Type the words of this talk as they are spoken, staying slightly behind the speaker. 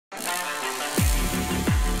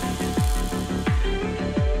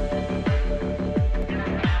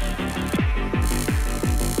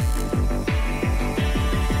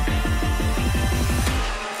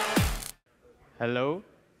Hello.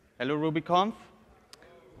 Hello, RubyConf.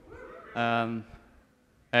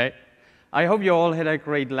 Hey. I hope you all had a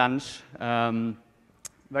great lunch.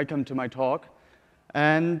 Welcome to my talk.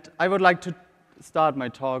 And I would like to start my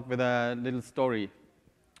talk with a little story.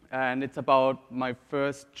 And it's about my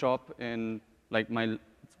first job in, it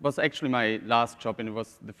was actually my last job, and it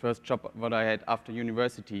was the first job what I had after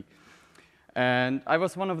university. And I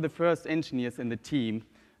was one of the first engineers in the team.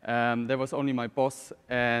 There was only my boss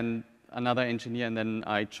and another engineer, and then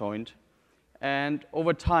I joined. And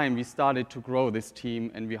over time, we started to grow this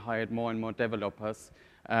team, and we hired more and more developers.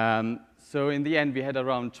 So in the end, we had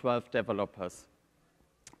around 12 developers.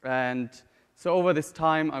 And so over this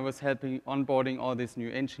time, I was helping onboarding all these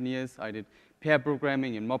new engineers. I did pair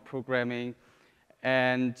programming and mob programming.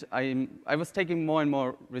 And I was taking more and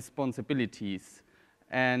more responsibilities.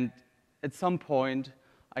 And at some point,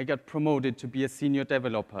 I got promoted to be a senior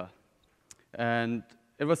developer. And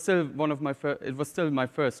it was still my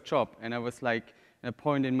first job, and I was like at a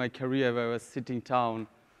point in my career where I was sitting down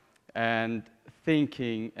and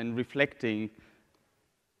thinking and reflecting,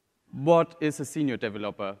 what is a senior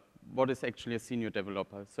developer? What is actually a senior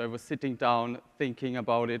developer? So I was sitting down thinking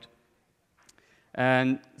about it.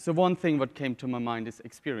 And so one thing what came to my mind is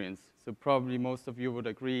experience. So probably most of you would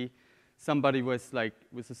agree, somebody was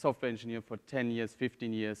a software engineer for 10 years,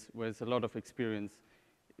 15 years, with a lot of experience,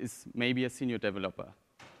 is maybe a senior developer.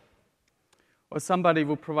 Or somebody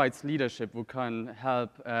who provides leadership, who can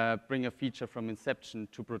help bring a feature from inception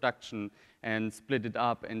to production and split it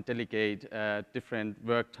up and delegate different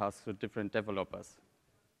work tasks to different developers.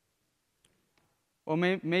 Or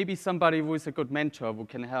maybe somebody who is a good mentor, who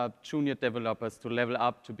can help junior developers to level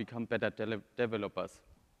up to become better developers.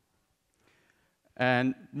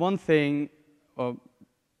 And one thing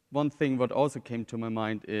what also came to my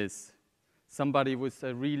mind is somebody who is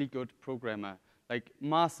a really good programmer. Like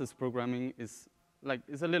master's programming is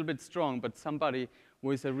a little bit strong, but somebody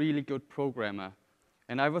who is a really good programmer.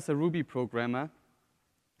 And I was a Ruby programmer,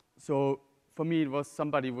 so for me it was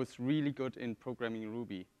somebody who was really good in programming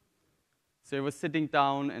Ruby. So I was sitting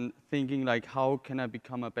down and thinking how can I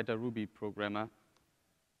become a better Ruby programmer?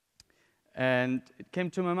 And it came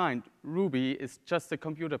to my mind, Ruby is just a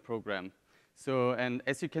computer program. So, and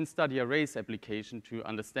as you can study a race application to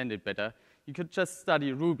understand it better, you could just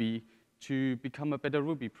study Ruby to become a better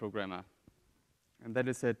Ruby programmer. And that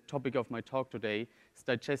is a topic of my talk today, is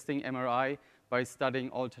digesting MRI by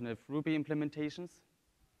studying alternative Ruby implementations.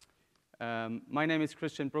 My name is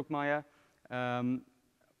Bruckmayer.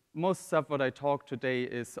 Most stuff what I talk today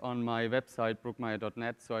is on my website,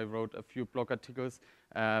 bruckmayer.net, so I wrote a few blog articles.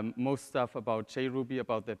 Most stuff about JRuby,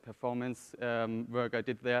 about the performance work I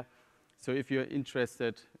did there. So if you're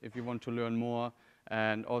interested, if you want to learn more,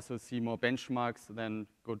 and also see more benchmarks, then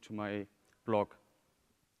go to my blog.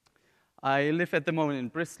 I live at the moment in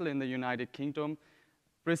Bristol in the United Kingdom.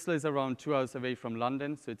 Bristol is around 2 hours away from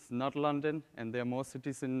London, so it's not London, and there are more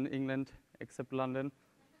cities in England except London.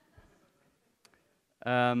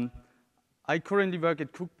 I currently work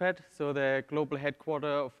at Cookpad, so the global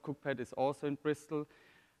headquarters of Cookpad is also in Bristol.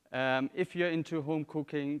 If you're into home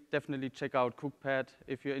cooking, definitely check out Cookpad.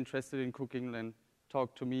 If you're interested in cooking, then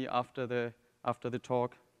talk to me after the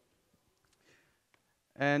talk.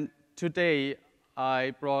 And today,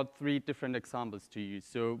 I brought 3 different examples to you.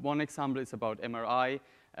 So one example is about MRI.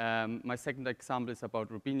 My second example is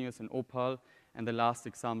about Rubinius and Opal. And the last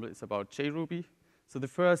example is about JRuby. So the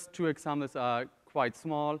first 2 examples are quite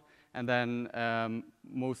small. And then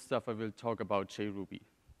most stuff I will talk about JRuby.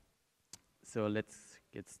 So let's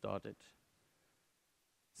get started.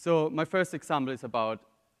 So my first example is about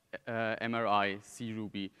MRI,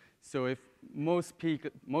 JRuby. So if most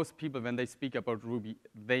people, when they speak about Ruby,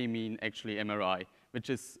 they mean actually MRI, which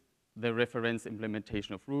is the reference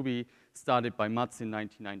implementation of Ruby, started by Matz in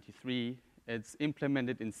 1993. It's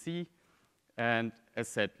implemented in C, and as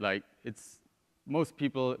said, most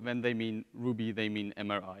people, when they mean Ruby, they mean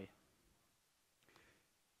MRI.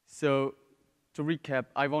 So to recap,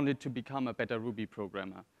 I wanted to become a better Ruby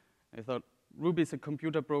programmer. I thought Ruby is a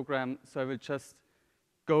computer program, so I will just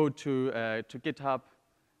go to GitHub,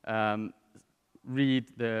 read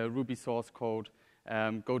the Ruby source code,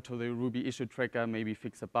 go to the Ruby issue tracker, maybe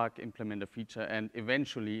fix a bug, implement a feature, and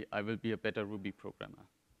eventually I will be a better Ruby programmer.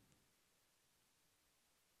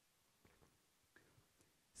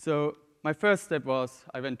 So my first step was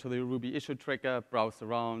I went to the Ruby issue tracker, browsed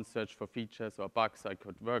around, searched for features or bugs I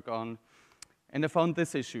could work on, and I found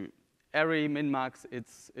this issue. Array min-max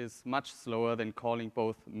is much slower than calling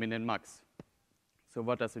both min and max. So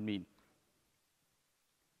what does it mean?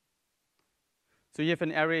 So you have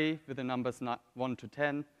an array with the numbers 1 to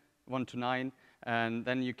 10, 1 to 9, and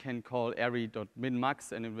then you can call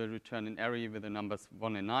array.minmax, and it will return an array with the numbers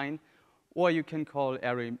 1 and 9. Or you can call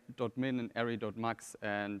array.min and array.max,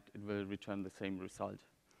 and it will return the same result.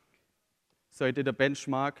 So I did a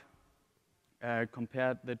benchmark,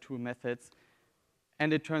 compared the two methods,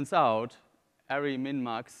 and it turns out array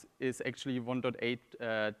minmax is actually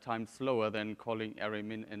 1.8 times slower than calling array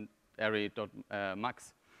min and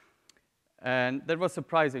array.max. And that was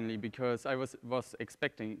surprisingly, because I was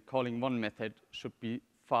expecting calling one method should be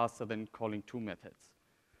faster than calling two methods.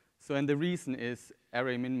 So, and the reason is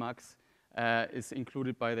array minmax is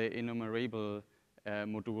included by the enumerable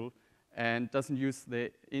module and doesn't use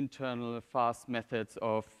the internal fast methods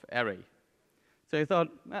of array. So I thought,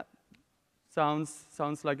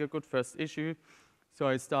 sounds like a good first issue. So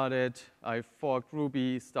I forked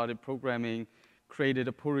Ruby, started programming, created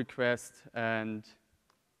a pull request, and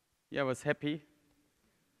yeah, I was happy.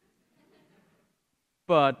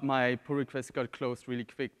 But my pull request got closed really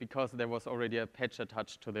quick because there was already a patch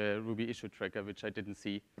attached to the Ruby issue tracker, which I didn't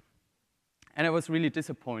see. And I was really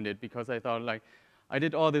disappointed because I thought, like, I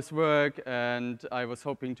did all this work and I was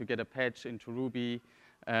hoping to get a patch into Ruby.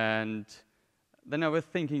 And then I was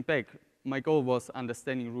thinking back, my goal was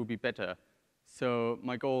understanding Ruby better. So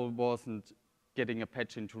my goal wasn't getting a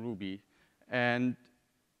patch into Ruby. And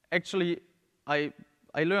actually, I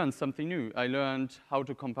learned something new. I learned how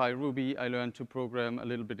to compile Ruby. I learned to program a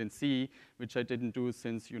little bit in C, which I didn't do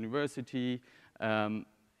since university.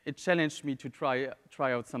 It challenged me to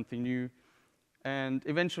try out something new. And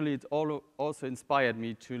eventually, it also inspired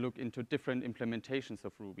me to look into different implementations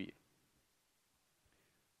of Ruby.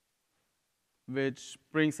 Which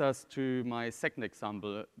brings us to my second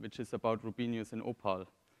example, which is about Rubinius and Opal.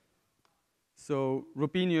 So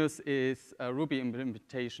Rubinius is a Ruby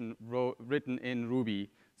implementation written in Ruby,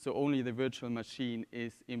 so only the virtual machine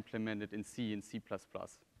is implemented in C and C++.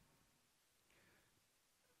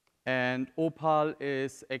 And Opal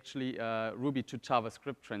is actually a Ruby to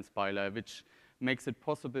JavaScript transpiler, which makes it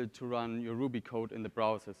possible to run your Ruby code in the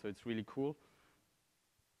browser, so it's really cool.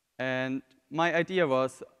 And my idea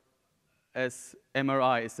was, as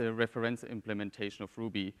MRI is a reference implementation of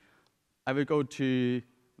Ruby, I will go to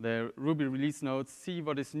the Ruby release notes, see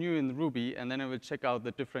what is new in Ruby, and then I will check out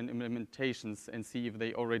the different implementations and see if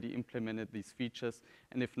they already implemented these features,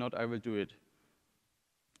 and if not, I will do it.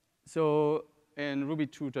 So in Ruby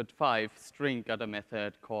 2.5, string got a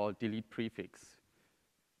method called delete prefix.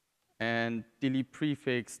 And delete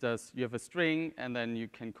prefix does, you have a string, and then you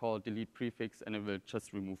can call delete prefix, and it will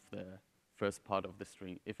just remove the first part of the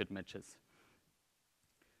string if it matches.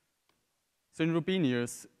 So in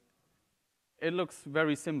Rubinius, it looks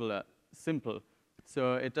very simple.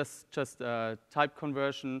 So it does just a type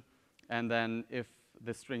conversion, and then if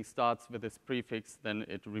the string starts with this prefix, then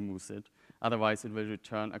it removes it. Otherwise, it will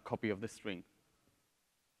return a copy of the string.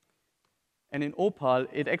 And in Opal,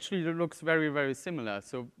 it actually looks very, very similar.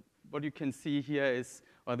 So what you can see here is,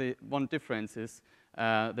 or the one difference is,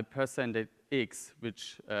 the %x,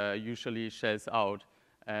 which usually shells out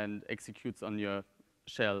and executes on your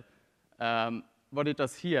shell. What it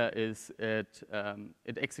does here is it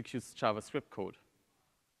executes JavaScript code.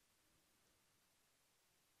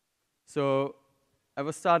 So I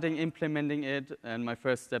was starting implementing it, and my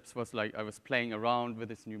first steps was like I was playing around with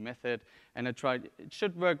this new method, and I tried, it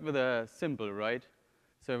should work with a symbol, right?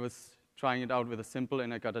 So I was trying it out with a symbol,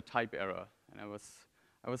 and I got a type error. And I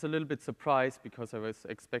was a little bit surprised because I was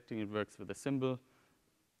expecting it works with a symbol.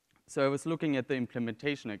 So I was looking at the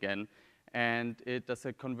implementation again, and it does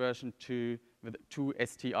a conversion to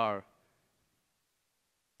str.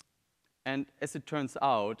 And as it turns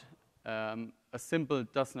out, a symbol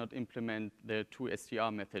does not implement the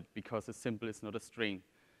toStr method because a symbol is not a string.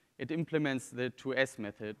 It implements the toS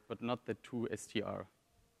method, but not the toStr.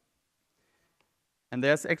 And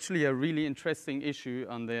there's actually a really interesting issue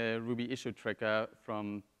on the Ruby issue tracker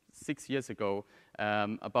from 6 years ago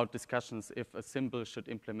about discussions if a symbol should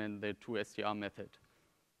implement the toStr method.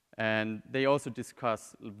 And they also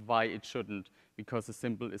discuss why it shouldn't, because a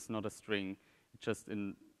symbol is not a string. It just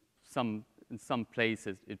in some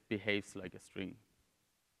places, it behaves like a string.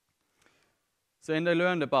 So, and I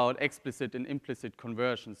learned about explicit and implicit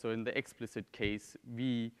conversion. So in the explicit case,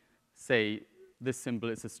 we say this symbol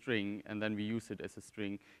is a string, and then we use it as a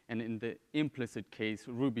string. And in the implicit case,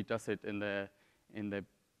 Ruby does it in the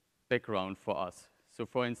background for us. So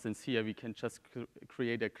for instance, here we can just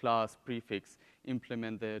create a class prefix,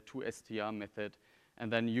 implement the toStr method,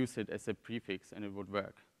 and then use it as a prefix, and it would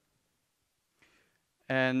work.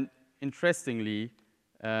 And interestingly,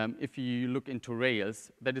 if you look into Rails,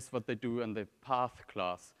 that is what they do on the path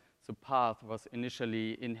class. So path was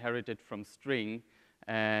initially inherited from string,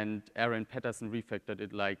 and Aaron Patterson refactored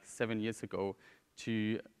it like 7 years ago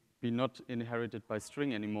to be not inherited by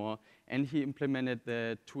string anymore, and he implemented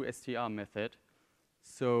the toStr method.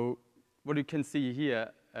 So what you can see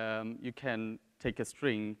here, you can take a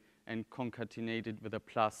string and concatenate it with a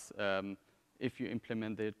plus if you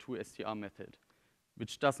implement the toStr method,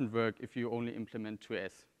 which doesn't work if you only implement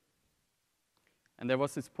toS. And there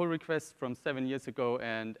was this pull request from 7 years ago,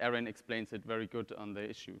 and Aaron explains it very good on the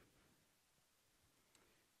issue.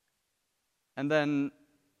 And then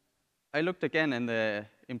I looked again in the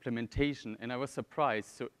implementation, and I was surprised.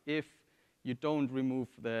 So if you don't remove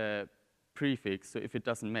the prefix, so if it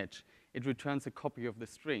doesn't match, it returns a copy of the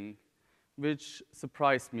string, which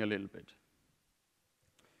surprised me a little bit.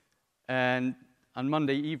 And on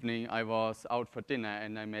Monday evening, I was out for dinner,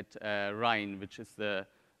 and I met Ryan, which is the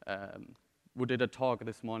who did a talk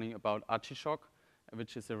this morning about Artichoke,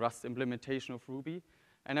 which is a Rust implementation of Ruby.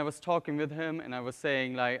 And I was talking with him, and I was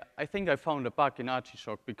saying, like, I think I found a bug in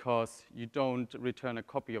Artichoke because you don't return a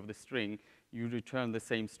copy of the string, you return the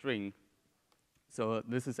same string. So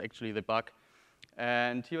this is actually the bug.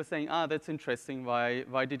 And he was saying, that's interesting,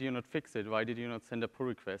 why did you not fix it? Why did you not send a pull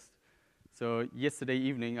request? So yesterday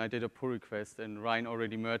evening, I did a pull request, and Ryan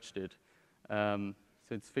already merged it. So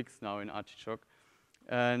it's fixed now in Artichoke.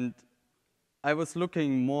 And I was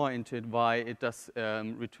looking more into it, why it does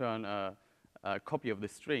return a copy of the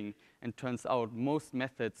string, and turns out most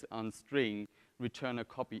methods on string return a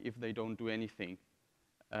copy if they don't do anything,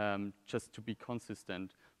 just to be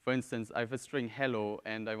consistent. For instance, I have a string hello,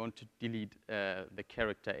 and I want to delete the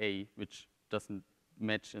character A, which doesn't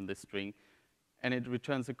match in this string, and it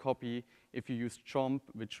returns a copy if you use chomp,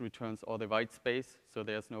 which returns all the white space, so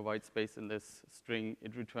there's no white space in this string,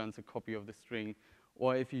 it returns a copy of the string,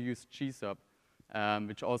 or if you use gsub,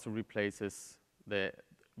 which also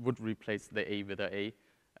would replace the A with a A,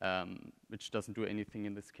 which doesn't do anything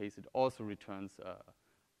in this case. It also returns a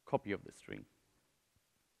copy of the string.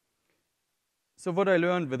 So what I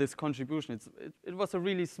learned with this contribution, it was a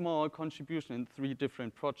really small contribution in 3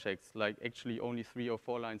 different projects, like actually only 3 or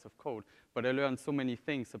 4 lines of code. But I learned so many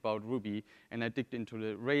things about Ruby, and I digged into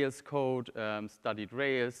the Rails code, studied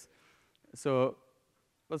Rails. So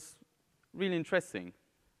it was really interesting.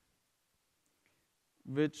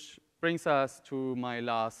 Which brings us to my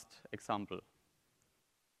last example,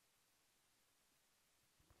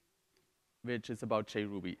 which is about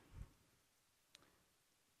JRuby.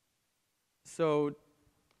 So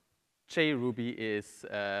JRuby is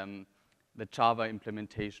the Java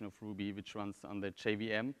implementation of Ruby, which runs on the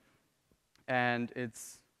JVM. And it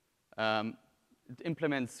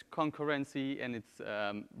implements concurrency, and it's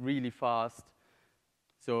really fast.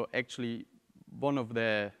 So actually, one of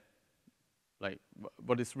the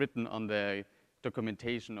what is written on the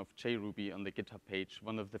documentation of JRuby on the GitHub page,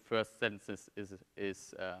 one of the first sentences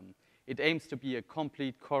is it aims to be a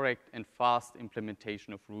complete, correct, and fast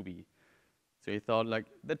implementation of Ruby. So he thought, like,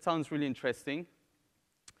 that sounds really interesting.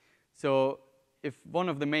 So if one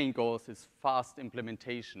of the main goals is fast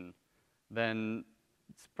implementation, then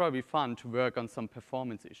it's probably fun to work on some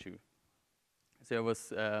performance issue. So I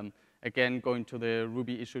was, again, going to the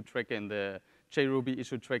Ruby issue tracker and the JRuby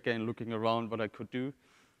issue tracker and looking around what I could do.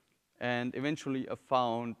 And eventually I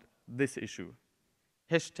found this issue,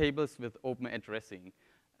 hash tables with open addressing.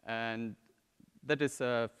 And that is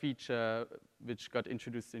a feature which got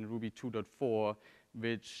introduced in Ruby 2.4,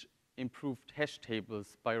 which improved hash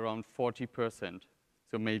tables by around 40%.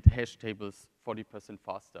 So made hash tables 40%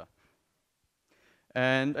 faster.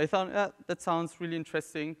 And I thought, that sounds really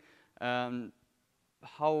interesting.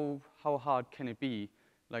 How hard can it be?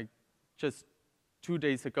 Like, just 2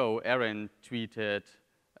 days ago, Aaron tweeted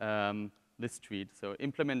this tweet. So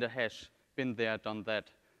implement a hash, been there, done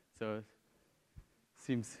that. So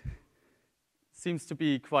seems to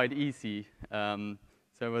be quite easy. So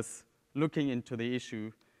I was looking into the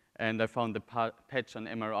issue, and I found the patch on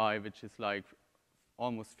MRI, which is like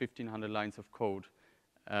almost 1,500 lines of code.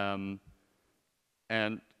 And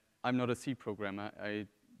I'm not a C programmer. I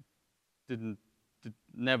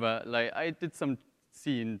I did some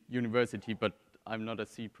C in university, but I'm not a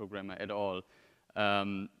C programmer at all.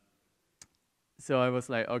 So I was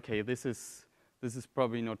like, okay, this is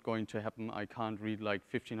probably not going to happen. I can't read like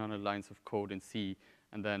 1,500 lines of code in C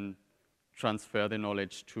and then transfer the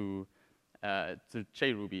knowledge to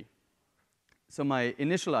JRuby. So my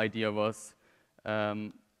initial idea was,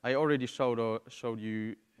 I already showed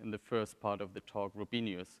you in the first part of the talk,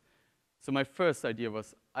 Rubinius. So my first idea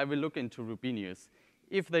was, I will look into Rubinius.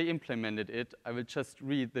 If they implemented it, I will just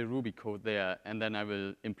read the Ruby code there, and then I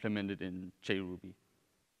will implement it in JRuby.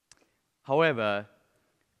 However,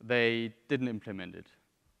 they didn't implement it.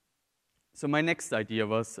 So my next idea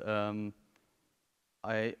was,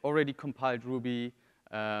 I already compiled Ruby,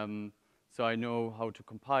 so I know how to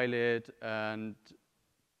compile it, and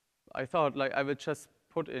I thought like I will just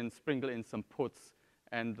sprinkle in some puts,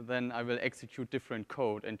 and then I will execute different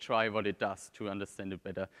code and try what it does to understand it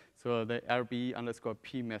better. So the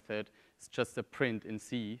rb_p method is just a print in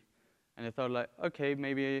C, and I thought like, okay,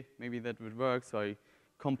 maybe that would work. So I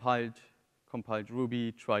compiled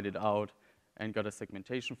Ruby, tried it out, and got a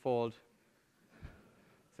segmentation fault.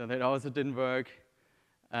 So that also didn't work.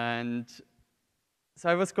 And so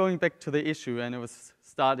I was going back to the issue, and I was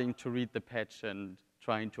starting to read the patch and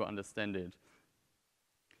trying to understand it.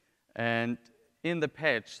 And in the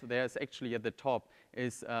patch, there's actually at the top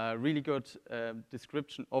is a really good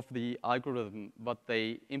description of the algorithm, what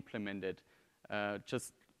they implemented,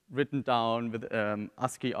 just written down with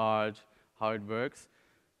ASCII art, how it works.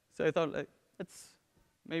 So I thought, like,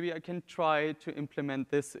 maybe I can try to implement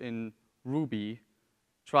this in Ruby,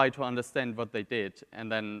 try to understand what they did,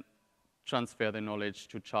 and then transfer the knowledge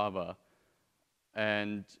to Java,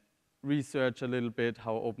 and research a little bit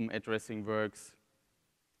how open addressing works.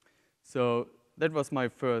 So that was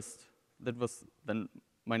then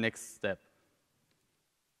my next step.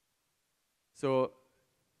 So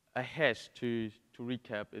a hash, to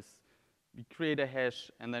recap, is we create a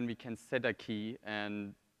hash, and then we can set a key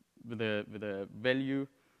and with a value,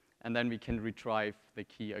 and then we can retrieve the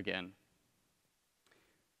key again.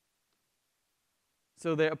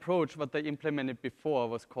 So the approach, what they implemented before,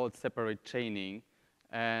 was called separate chaining.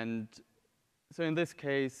 And so in this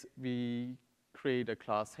case, we create a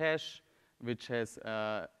class hash, which has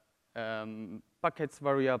a buckets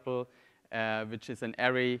variable, which is an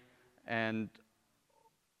array, and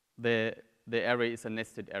the array is a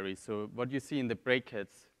nested array. So what you see in the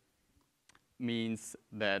brackets means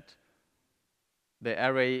that the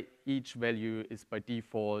array, each value is by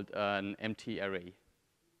default an empty array.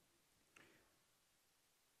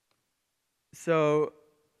 So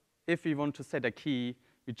if we want to set a key,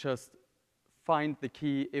 we just find the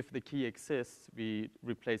key. If the key exists, we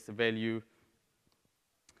replace the value.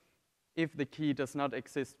 If the key does not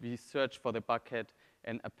exist, we search for the bucket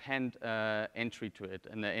and append an entry to it.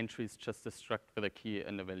 And the entry is just a struct with a key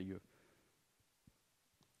and a value.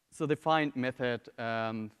 So the find method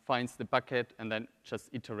finds the bucket and then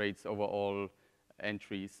just iterates over all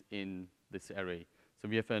entries in this array. So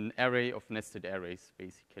we have an array of nested arrays,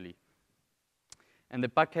 basically. And the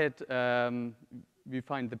bucket, we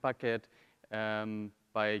find the bucket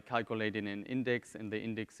by calculating an index, and the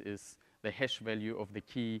index is the hash value of the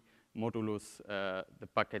key modulus the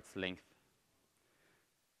bucket's length.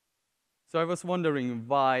 So I was wondering,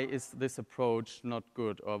 why is this approach not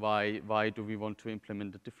good, or why do we want to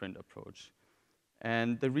implement a different approach?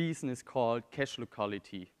 And the reason is called cache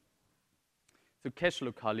locality. So cache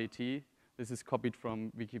locality, this is copied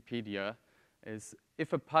from Wikipedia, is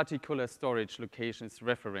if a particular storage location is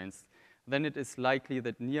referenced, then it is likely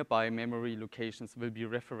that nearby memory locations will be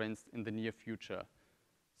referenced in the near future.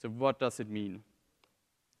 So what does it mean?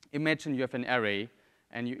 Imagine you have an array,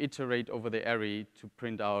 and you iterate over the array to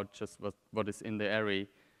print out just what is in the array.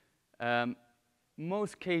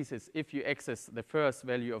 Most cases, if you access the first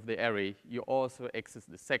value of the array, you also access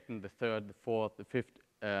the second, the third, the fourth, the fifth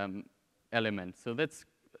element. So that's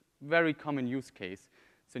a very common use case.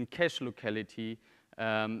 So in cache locality,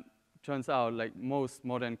 turns out like most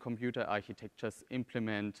modern computer architectures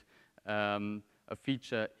implement a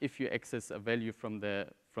feature. If you access a value from the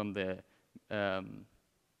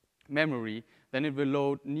memory, then it will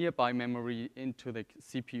load nearby memory into the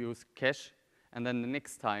CPU's cache, and then the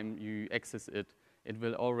next time you access it, it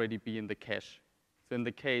will already be in the cache. So in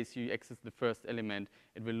the case you access the first element,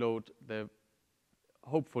 it will load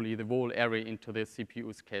hopefully the whole array into the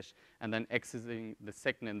CPU's cache, and then accessing the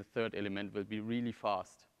second and the third element will be really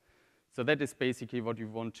fast. So that is basically what we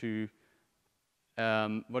want to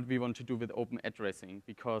do with open addressing,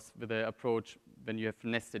 because with the approach, when you have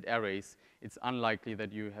nested arrays, it's unlikely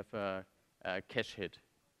that you have a cache hit.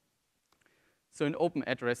 So in open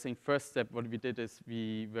addressing, first step, what we did is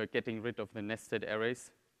we were getting rid of the nested arrays.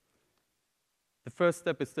 The first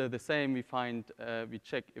step is still the same. We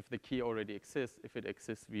check if the key already exists. If it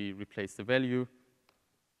exists, we replace the value.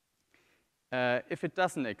 If it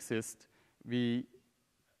doesn't exist, we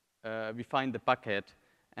find the bucket,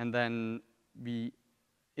 and then we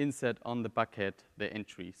insert on the bucket the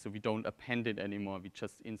entry. So we don't append it anymore. We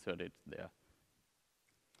just insert it there.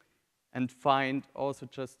 And find also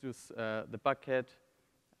just use the bucket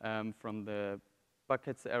from the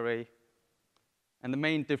buckets array. And the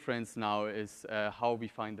main difference now is how we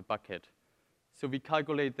find the bucket. So we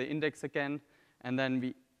calculate the index again, and then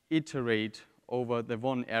we iterate over the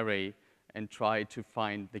one array, and try to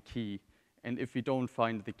find the key. And if we don't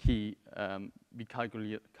find the key, we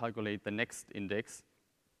calculate the next index.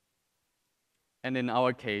 And in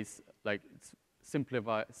our case, like it's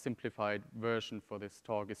simplified version for this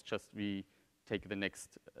talk is just we take the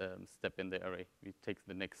next step in the array. We take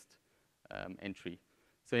the next entry.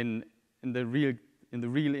 So in the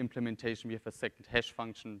real implementation, we have a second hash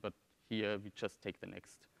function, but here we just take the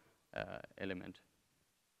next element.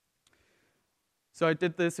 So I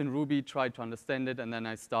did this in Ruby, tried to understand it, and then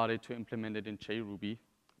I started to implement it in JRuby.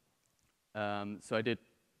 So I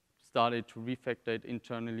started to refactor it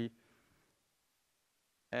internally.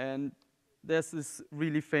 And there's this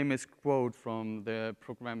really famous quote from the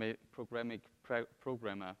programmer,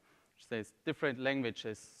 which says, different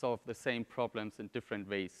languages solve the same problems in different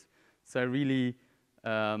ways. So I really,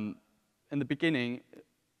 in the beginning,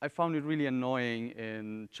 I found it really annoying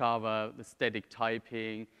in Java, the static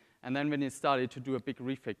typing. And then when it started to do a big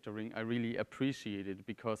refactoring, I really appreciated it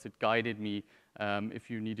because it guided me. If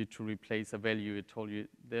you needed to replace a value, it told you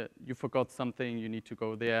that you forgot something, you need to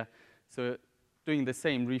go there. So doing the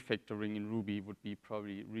same refactoring in Ruby would be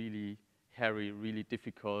probably really hairy, really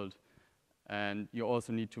difficult. And you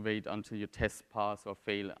also need to wait until your tests pass or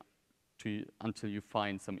fail until you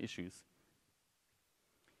find some issues.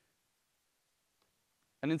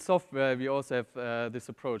 And in software, we also have this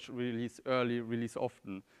approach, release early, release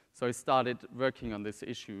often. So I started working on this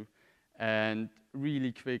issue, and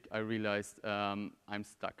really quick, I realized I'm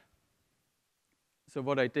stuck. So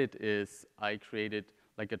what I did is I created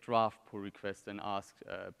like a draft pull request and asked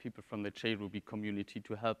people from the JRuby community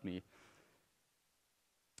to help me.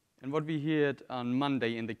 And what we heard on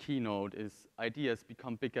Monday in the keynote is ideas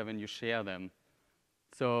become bigger when you share them.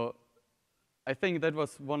 So I think that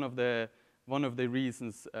was one of the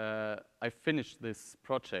reasons I finished this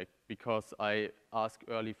project, because I asked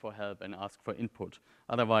early for help and asked for input.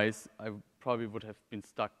 Otherwise, I probably would have been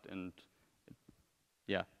stuck and,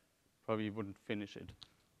 yeah, probably wouldn't finish it.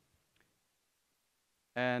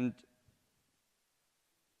 And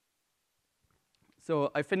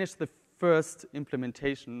so I finished the first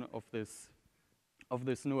implementation of this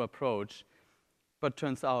new approach, but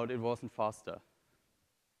turns out it wasn't faster.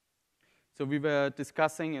 So we were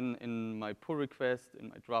discussing in my pull request, in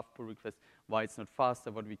my draft pull request, why it's not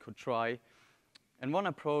faster, what we could try. And one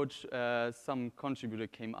approach some contributor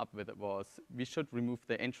came up with was we should remove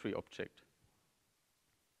the entry object,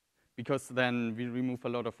 because then we remove a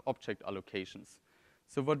lot of object allocations.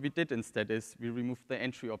 So what we did instead is we removed the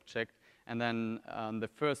entry object, and then on the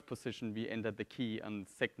first position we entered the key, on the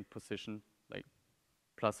second position, like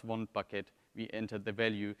 +1 bucket, we entered the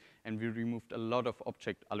value, and we removed a lot of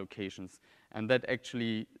object allocations. And that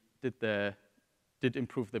actually did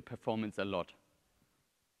improve the performance a lot.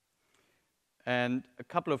 And a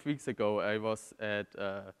couple of weeks ago, I was at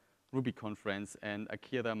RubyConf, and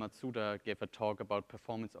Akira Matsuda gave a talk about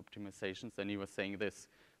performance optimizations, and he was saying this: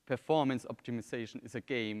 performance optimization is a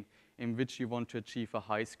game in which you want to achieve a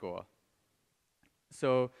high score.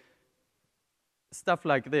 So stuff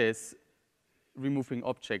like this, removing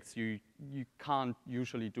objects, you can't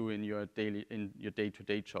usually do in your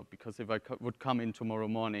day-to-day job, because if I would come in tomorrow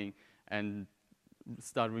morning and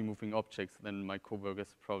start removing objects, then my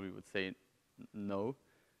coworkers probably would say no.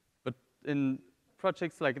 But in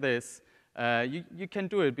projects like this, you can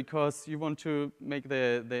do it because you want to make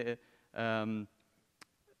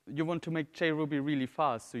you want to make JRuby really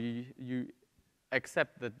fast, so you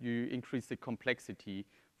accept that you increase the complexity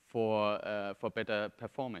for better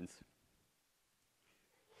performance.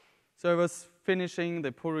 So I was finishing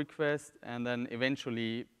the pull request, and then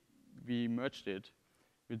eventually we merged it,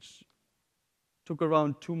 which took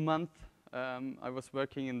around 2 months. I was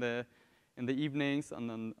working in the evenings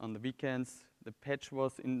and on the weekends. The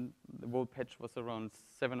whole patch was around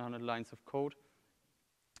 700 lines of code.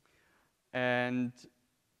 And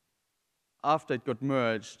after it got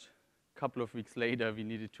merged, a couple of weeks later, we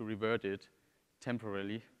needed to revert it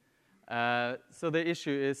temporarily. So the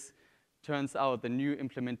issue is, turns out the new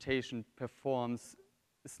implementation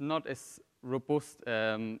is not as robust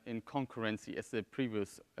in concurrency as the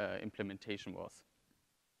previous implementation was.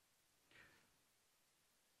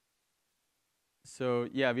 So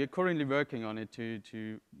yeah, we are currently working on it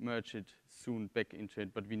to merge it soon back into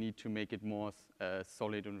it, but we need to make it more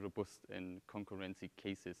solid and robust in concurrency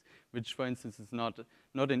cases, which, for instance, is not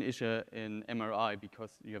an issue in MRI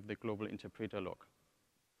because you have the global interpreter log.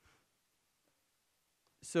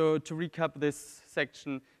 So to recap this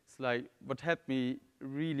section, it's like what helped me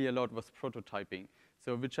really a lot was prototyping,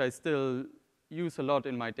 so which I still use a lot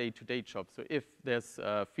in my day-to-day job. So if there's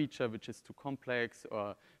a feature which is too complex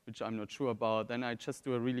or which I'm not sure about, then I just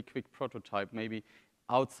do a really quick prototype. Maybe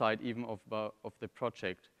outside even of the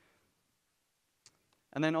project.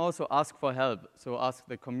 And then also ask for help. So ask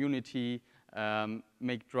the community,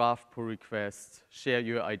 make draft pull requests, share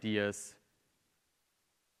your ideas.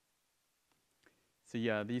 So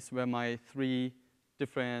yeah, these were my 3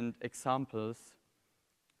 different examples.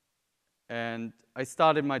 And I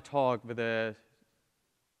started my talk with a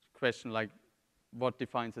question like, what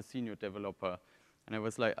defines a senior developer? And I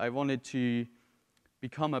was like, I wanted to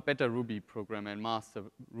become a better Ruby programmer and master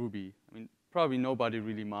Ruby. I mean, probably nobody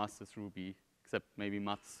really masters Ruby, except maybe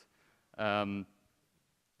Matz.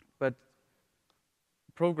 But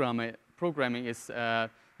programming is,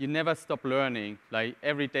 you never stop learning. Like,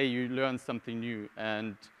 every day you learn something new.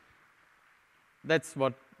 And that's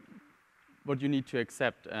what you need to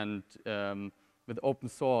accept. And with open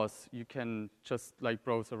source, you can just like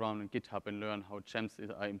browse around on GitHub and learn how gems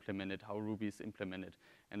are implemented, how Ruby is implemented,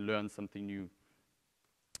 and learn something new.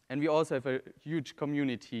 And we also have a huge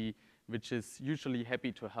community which is usually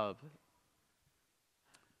happy to help.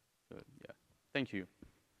 So, yeah, thank you.